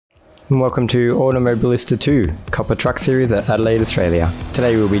and welcome to Automobilista 2, Copa Trucks series at Adelaide, Australia.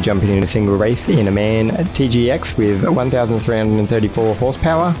 Today we'll be jumping in a single race in a MAN TGX with 1,334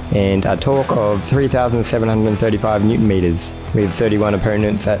 horsepower and a torque of 3,735 Newton meters, with 31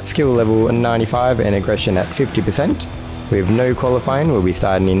 opponents at skill level 95 and aggression at 50%. With no qualifying, we'll be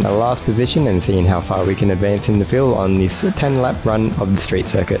starting in a last position and seeing how far we can advance in the field on this 10-lap run of the street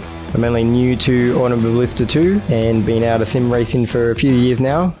circuit. I'm only new to Automobilista 2 and been out of sim racing for a few years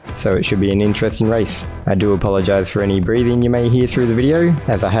now, so it should be an interesting race. I do apologise for any breathing you may hear through the video,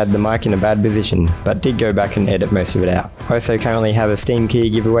 as I had the mic in a bad position, but did go back and edit most of it out. I also currently have a Steam key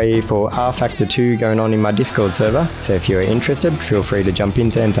giveaway for R Factor 2 going on in my Discord server, so if you're interested, feel free to jump in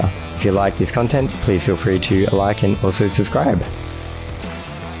to enter. If you like this content, please feel free to like and also subscribe.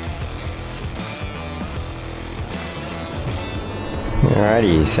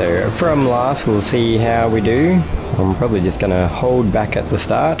 Alrighty, so from last we'll see how we do. I'm probably just going to hold back at the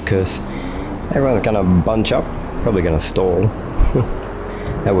start because everyone's going to bunch up, probably going to stall.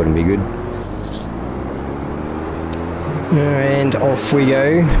 That wouldn't be good. And off we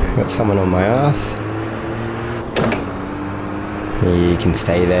go. Got someone on my ass. You can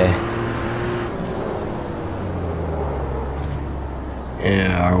stay there.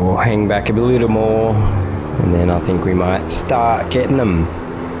 Yeah, I will hang back a little more. And then I think we might start getting them.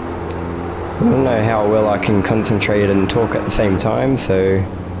 I don't know how well I can concentrate and talk at the same time, so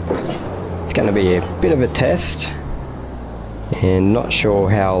it's going to be a bit of a test. And not sure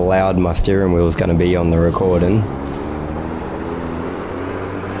how loud my steering wheel is going to be on the recording.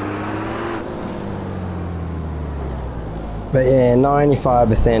 But yeah,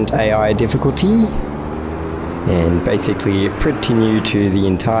 95% AI difficulty. And basically pretty new to the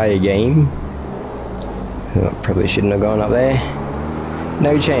entire game. Oh, probably shouldn't have gone up there.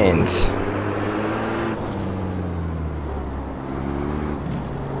 No chance.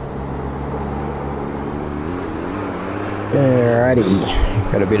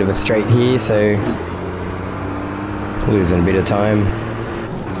 Alrighty, got a bit of a straight here, so losing a bit of time.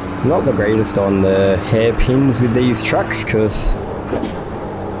 Not the greatest on the hairpins with these trucks because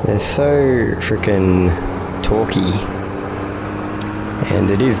they're so freaking torquey.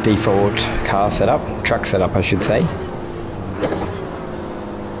 And it is default car setup, truck setup I should say.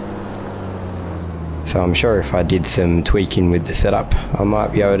 So I'm sure if I did some tweaking with the setup, I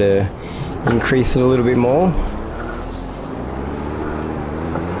might be able to increase it a little bit more.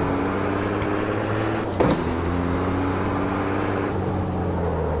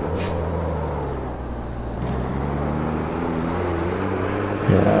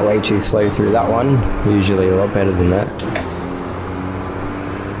 Way too slow through that one, usually a lot better than that.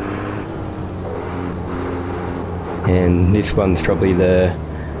 And this one's probably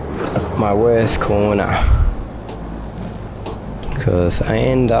my worst corner because I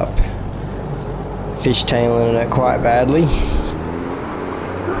end up fishtailing it quite badly.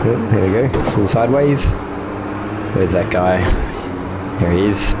 Oh, there we go, full sideways. Where's that guy? There he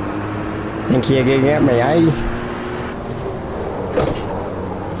is. Think you're gonna get me, eh?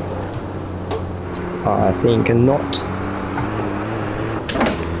 I think not.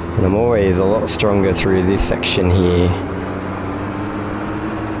 And I'm always a lot stronger through this section here.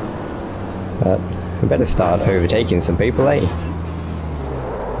 But I better start overtaking some people, eh?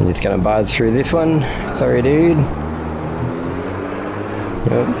 I'm just gonna barge through this one. Sorry, dude.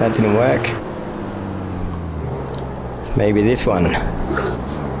 Nope, that didn't work. Maybe this one.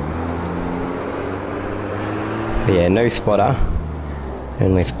 But yeah, no spotter.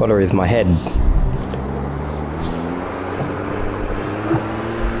 Only spotter is my head.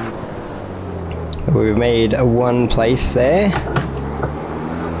 We've made one place there.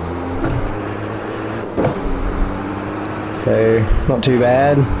 So, not too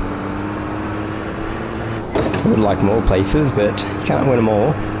bad. Would like more places, but you can't win them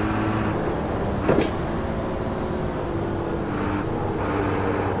all.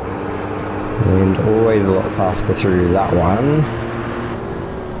 And always a lot faster through that one.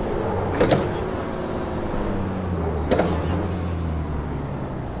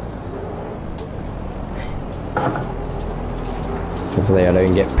 Hopefully I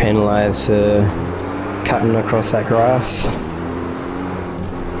don't get penalised for cutting across that grass.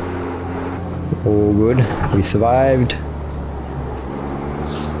 All good, we survived.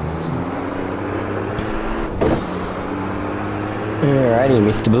 Alrighty,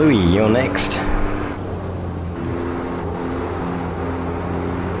 Mr. Bluey, you're next.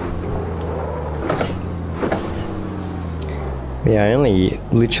 Yeah, I only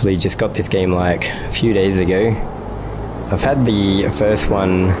literally just got this game like a few days ago. I've had the first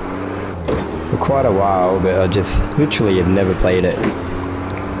one for quite a while, but I just literally have never played it.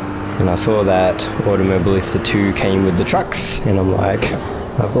 And I saw that Automobilista 2 came with the trucks, and I'm like,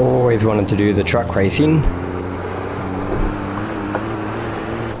 I've always wanted to do the truck racing.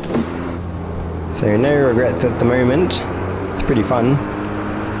 So no regrets at the moment. It's pretty fun.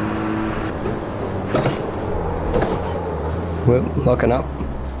 Whoop, locking up.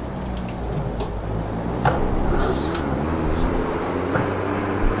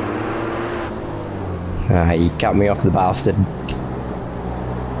 He cut me off, the bastard.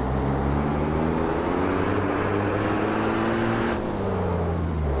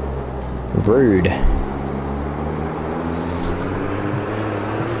 Rude.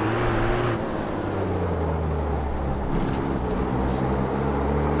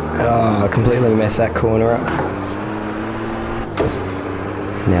 Oh, I completely messed that corner up.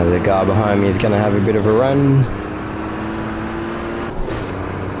 Now the guy behind me is going to have a bit of a run.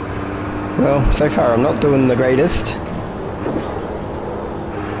 Well, so far I'm not doing the greatest.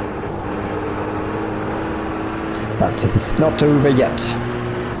 But it's not over yet.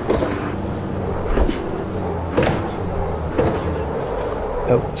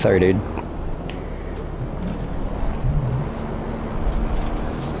 Oh, sorry dude.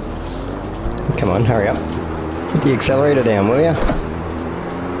 Come on, hurry up. Put the accelerator down, will ya?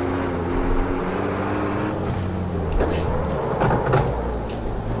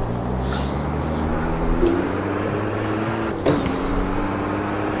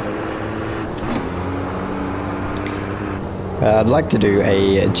 I'd like to do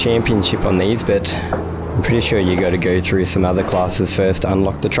a championship on these, but I'm pretty sure you got to go through some other classes first to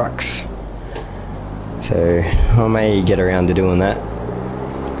unlock the trucks. So I may get around to doing that.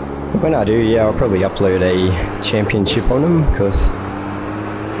 But when I do, yeah, I'll probably upload a championship on them, because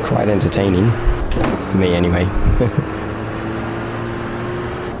quite entertaining for me anyway.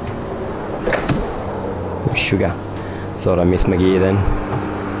 Sugar. Thought I missed my gear then.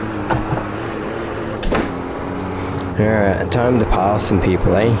 Alright, time to pass some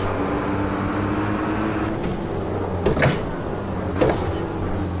people, eh?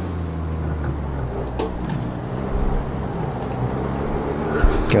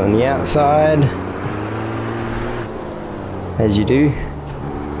 Go on the outside, as you do.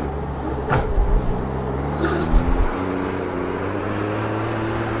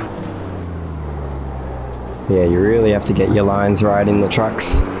 Yeah, you really have to get your lines right in the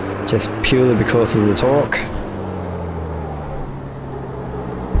trucks, just purely because of the torque.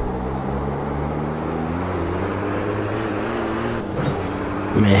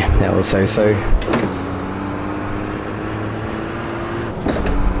 Man, that was so-so.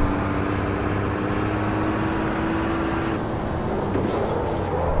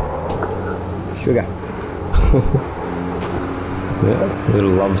 Sugar. A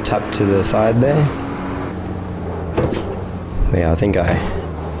little love tap to the side there. Yeah, I think I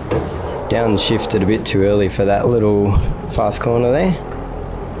downshifted a bit too early for that little fast corner there.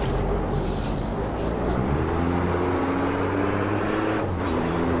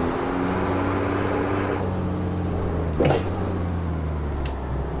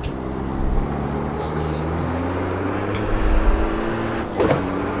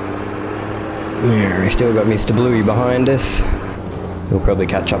 Yeah, we still got Mr. Bluey behind us. He'll probably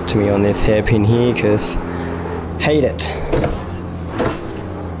catch up to me on this hairpin here, because hate it.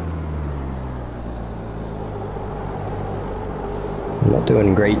 I'm not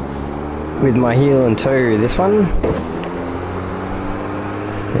doing great with my heel and toe this one.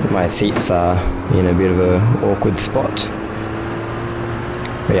 I think my seats are in a bit of an awkward spot.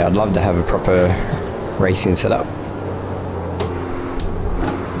 But yeah, I'd love to have a proper racing setup.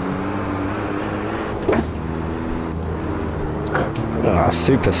 Oh,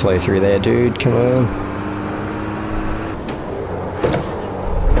 super slow through there, dude. Come on.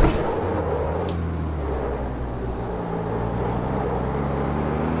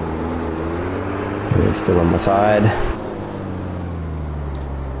 He's still on my side.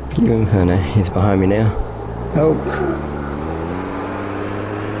 Oh no, he's behind me now. Oh.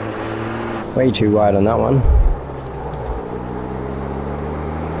 Way too wide on that one.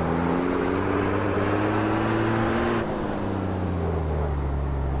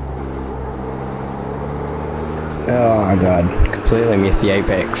 Oh my god, completely missed the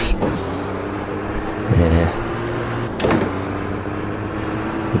apex. Yeah.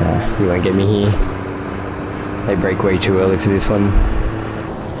 Nah, you won't get me here. They brake way too early for this one.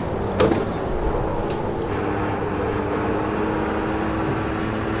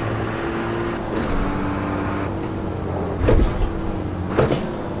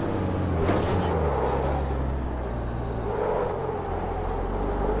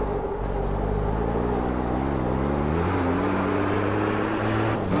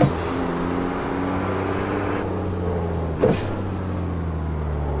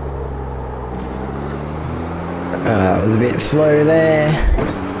 That was a bit slow there.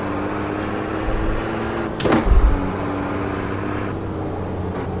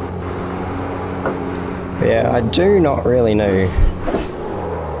 But yeah, I do not really know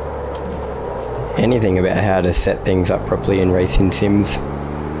anything about how to set things up properly in racing sims.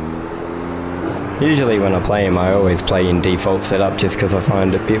 Usually when I play them, I always play in default setup just because I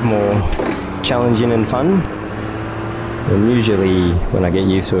find it a bit more challenging and fun. And usually when I get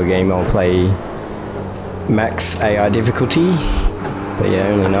used to a game, I'll play max AI difficulty. But yeah,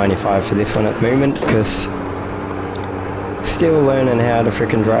 only 95 for this one at the moment because still learning how to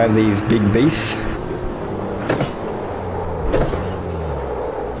frickin' drive these big beasts.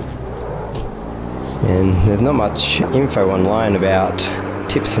 And there's not much info online about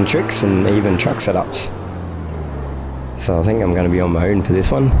tips and tricks and even truck setups. So I think I'm going to be on my own for this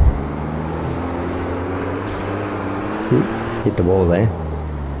one. Ooh, hit the wall there.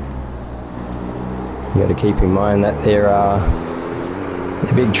 You got to keep in mind that they're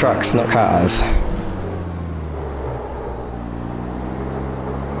big trucks, not cars.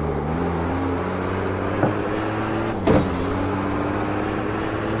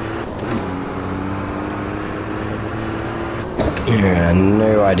 Yeah,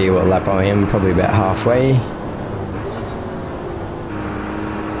 no idea what lap I am, probably about halfway.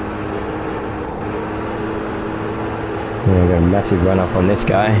 Yeah, I got a massive run up on this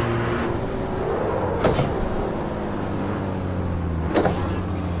guy.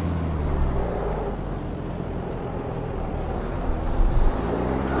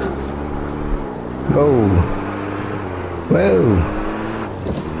 Whoa. Whoa.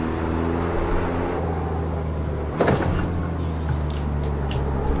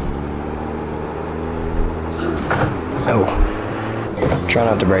 Oh, try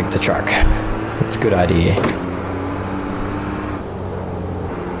not to break the truck. That's a good idea.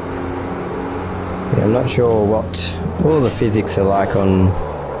 Yeah, I'm not sure what all the physics are like on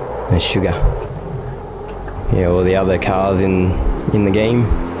the Sugar. Yeah, all the other cars in the game.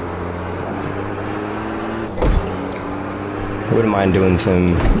 I wouldn't mind doing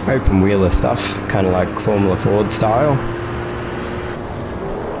some open wheeler stuff, kind of like Formula Ford style.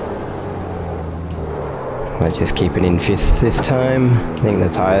 Might just keep it in 5th this time. I think the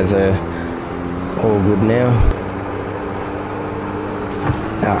tyres are all good now.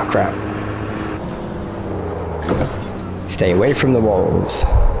 Ah, crap. Stay away from the walls.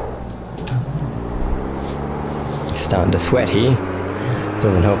 Starting to sweat here.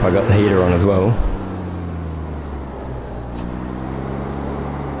 Doesn't help I got the heater on as well.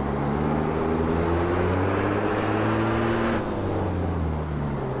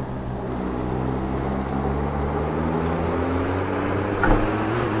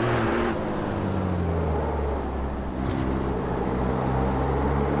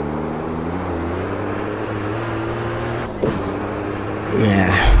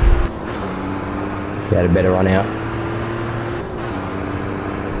 Yeah, he had a better run out.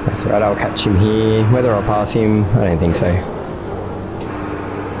 That's right, I'll catch him here. Whether I'll pass him, I don't think so.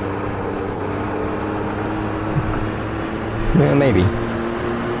 Well, maybe.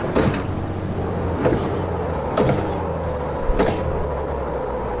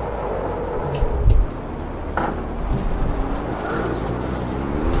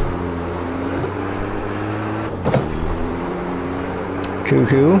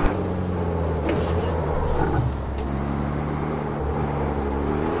 Cuckoo.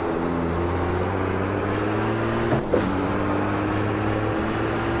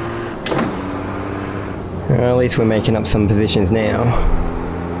 Well, at least we're making up some positions now.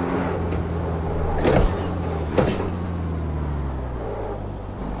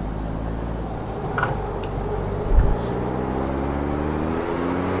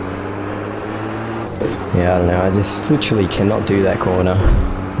 Yeah, I don't know, I just literally cannot do that corner.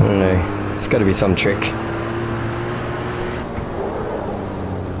 I don't know, it's got to be some trick.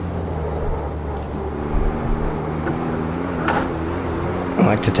 I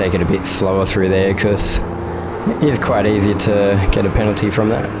like to take it a bit slower through there because it is quite easy to get a penalty from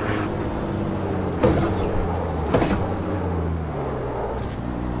that.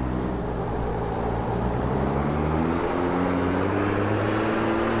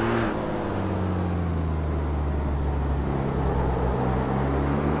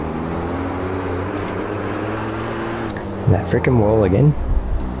 That frickin' wall again.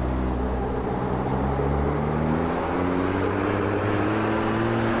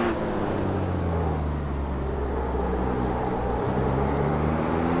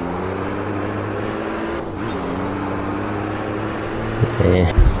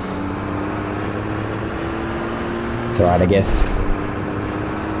 Yeah. It's alright, I guess.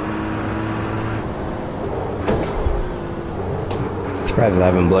 Surprised I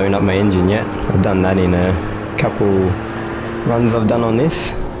haven't blown up my engine yet. I've done that in a couple runs I've done on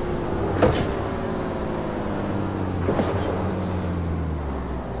this.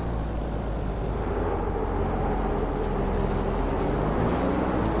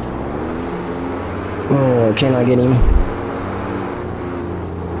 Oh, can I get him?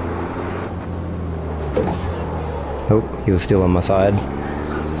 Oh, he was still on my side.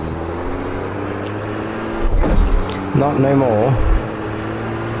 Not no more.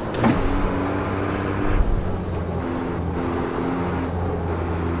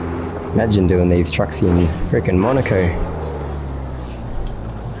 Imagine doing these trucks in frickin' Monaco.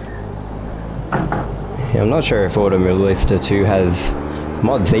 Yeah, I'm not sure if Automobilista 2 has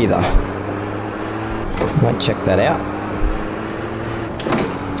mods either. Might check that out.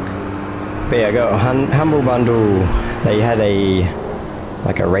 But yeah, I got a Humble bundle. They had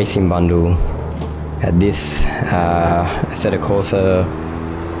like a racing bundle. Had this, Assetto Corsa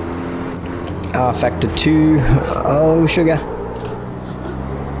R Factor 2. Oh, sugar.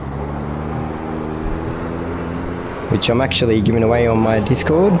 Which I'm actually giving away on my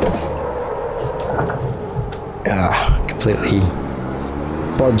Discord. Completely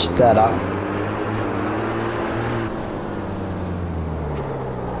bodged that up.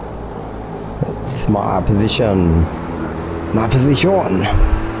 That's my position. My position.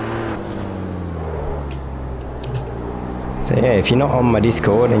 So yeah, if you're not on my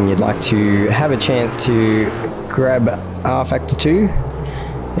Discord and you'd like to have a chance to grab R Factor 2,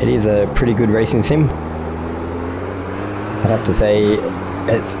 it is a pretty good racing sim. I'd have to say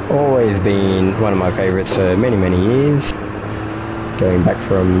it's always been one of my favourites for many, many years, going back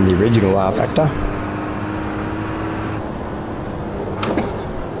from the original R Factor.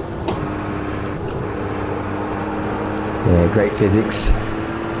 Yeah, great physics.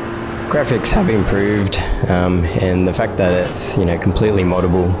 Graphics have improved, and the fact that it's, you know, completely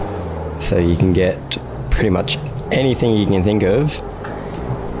moddable, so you can get pretty much anything you can think of,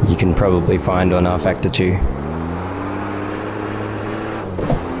 you can probably find on R Factor 2.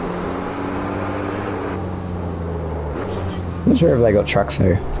 Not sure if they got trucks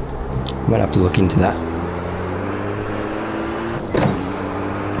though. Might have to look into that.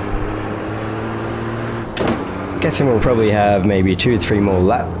 Guessing we'll probably have maybe 2 or 3 more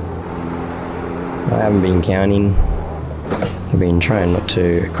lap. I haven't been counting. I've been trying not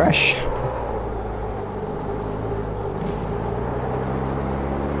to crash.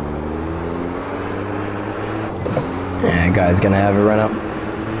 Yeah, guy's gonna have a run up.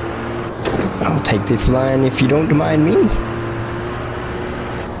 I'll take this line if you don't mind me.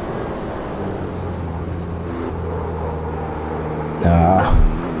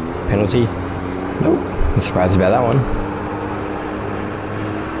 Penalty. Nope. I'm surprised about that one.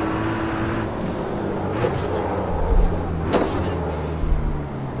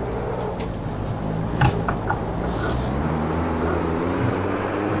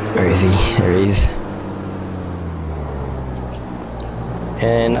 Where is he? There he is.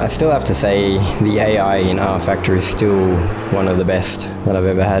 And I still have to say the AI in R Factor is still one of the best that I've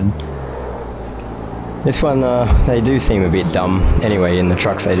ever had. This one, they do seem a bit dumb. Anyway, in the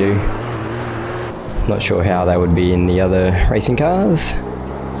trucks they do. Not sure how they would be in the other racing cars.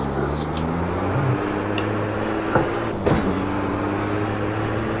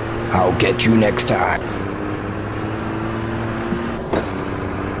 I'll get you next time.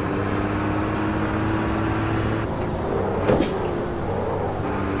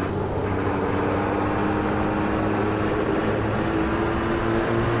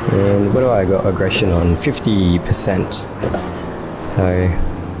 And what do I got aggression on? 50%. So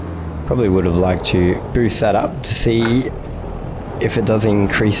probably would have liked to boost that up to see if it does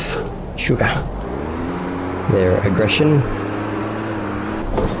increase sugar. Their aggression.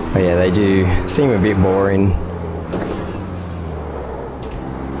 Oh yeah, they do seem a bit boring.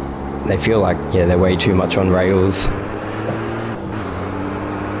 They feel like, yeah, they're way too much on rails.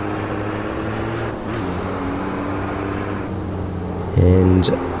 And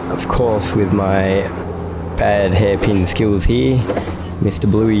of course, with my bad hairpin skills here, Mr.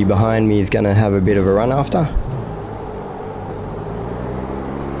 Bluey behind me is going to have a bit of a run after.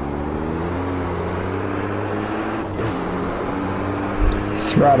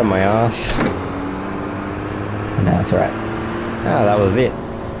 It's right on my ass. No, that's alright. Ah, that was it.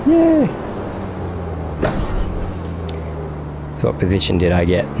 Yay! So what position did I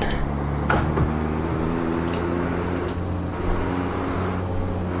get?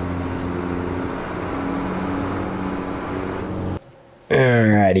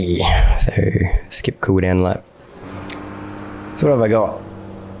 Alrighty, so skip cooldown lap. So what have I got?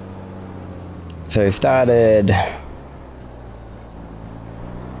 So started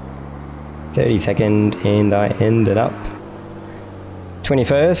 32nd, and I ended up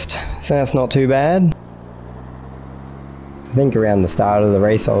 21st, so that's not too bad. I think around the start of the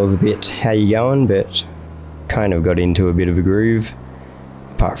race I was a bit how you going, but kind of got into a bit of a groove,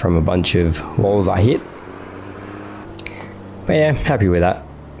 apart from a bunch of walls I hit. But yeah, happy with that.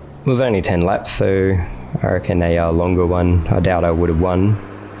 It was only 10 laps, so I reckon a longer one, I doubt I would have won.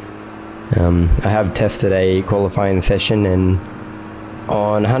 I have tested a qualifying session, and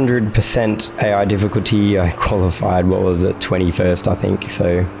on 100% AI difficulty I qualified, what was it, 21st I think,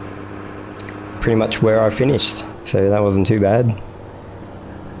 so pretty much where I finished, so that wasn't too bad.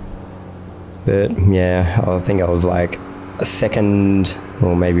 But yeah, I think I was like a second,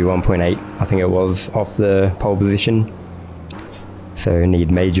 or maybe 1.8 I think it was, off the pole position, so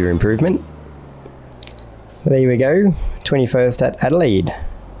need major improvement. But there we go, 21st at Adelaide.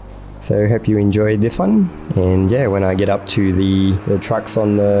 So hope you enjoyed this one, and yeah, when I get up to the trucks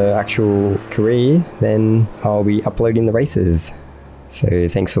on the actual career, then I'll be uploading the races. So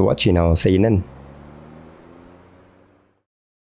thanks for watching, I'll see you then.